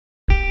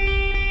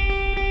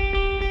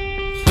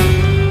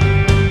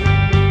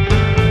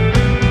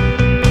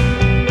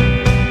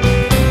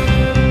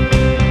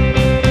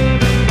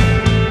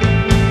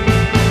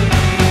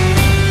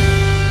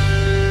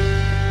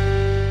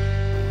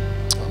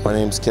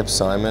name's Kip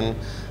Simon.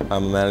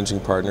 I'm a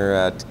managing partner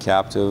at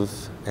Captive,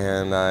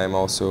 and I'm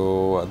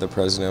also the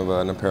president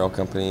of an apparel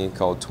company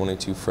called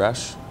 22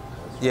 Fresh.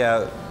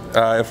 Yeah,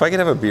 if I could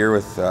have a beer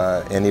with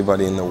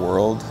anybody in the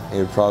world, it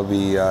would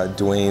probably be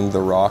Dwayne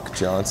 "The Rock"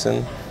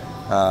 Johnson.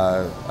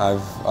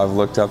 I've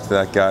looked up to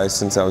that guy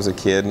since I was a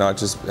kid. Not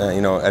just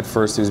at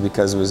first it was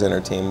because of his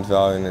entertainment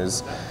value and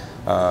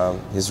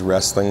his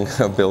wrestling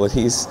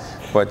abilities,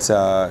 but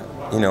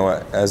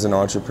as an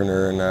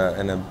entrepreneur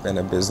and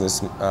a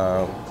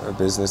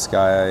business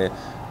guy,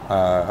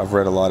 I've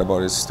read a lot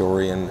about his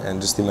story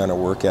and just the amount of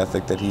work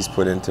ethic that he's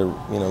put into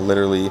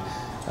literally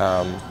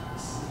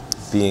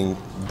being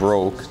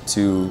broke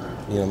to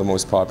the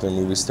most popular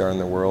movie star in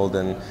the world,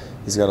 and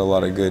he's got a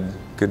lot of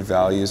good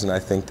values, and I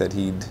think that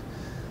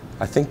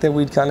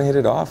we'd kind of hit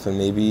it off, and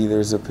maybe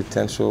there's a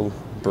potential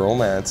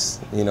bromance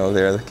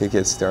there that could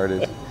get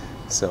started.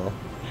 So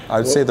I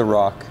would say The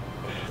Rock.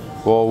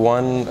 Well,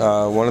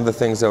 one of the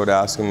things I would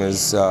ask him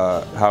is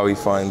how he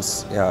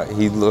finds,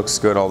 he looks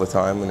good all the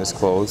time in his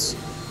clothes.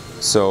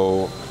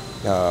 So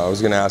I was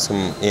going to ask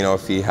him,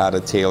 if he had a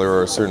tailor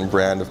or a certain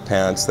brand of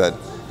pants that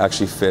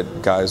actually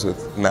fit guys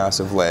with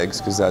massive legs,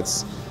 because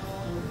that's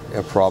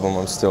a problem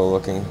I'm still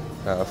looking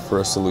for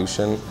a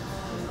solution.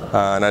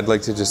 And I'd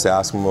like to just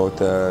ask him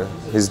about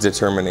his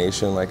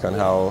determination, like on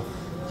how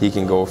he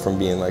can go from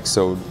being like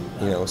so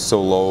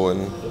low in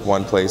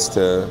one place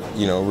to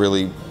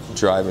really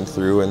driving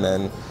through, and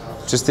then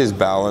just his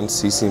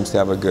balance. He seems to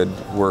have a good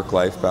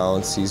work-life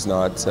balance. He's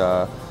not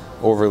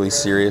overly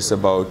serious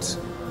about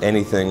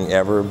anything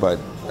ever, but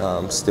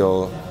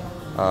still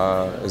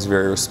is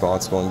very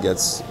responsible and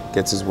gets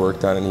his work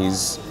done. And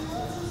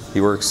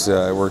he works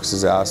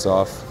his ass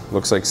off.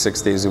 Looks like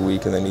 6 days a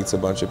week, and then eats a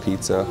bunch of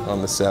pizza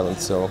on the 7th.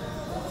 So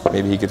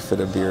maybe he could fit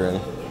a beer in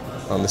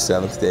on the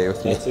 7th day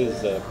with me. That's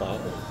his plan.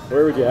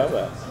 Where would you have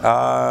that?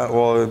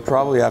 Well, it would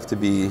probably have to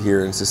be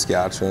here in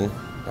Saskatchewan.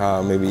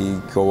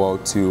 Maybe go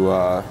out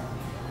to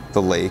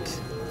the lake,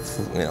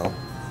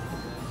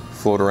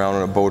 float around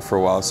on a boat for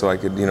a while, so I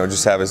could,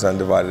 just have his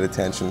undivided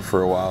attention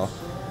for a while.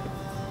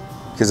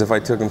 Because if I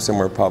took him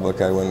somewhere public,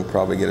 I wouldn't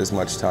probably get as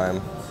much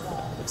time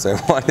as I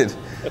wanted,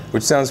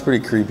 which sounds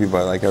pretty creepy,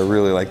 but I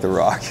really like The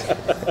Rock.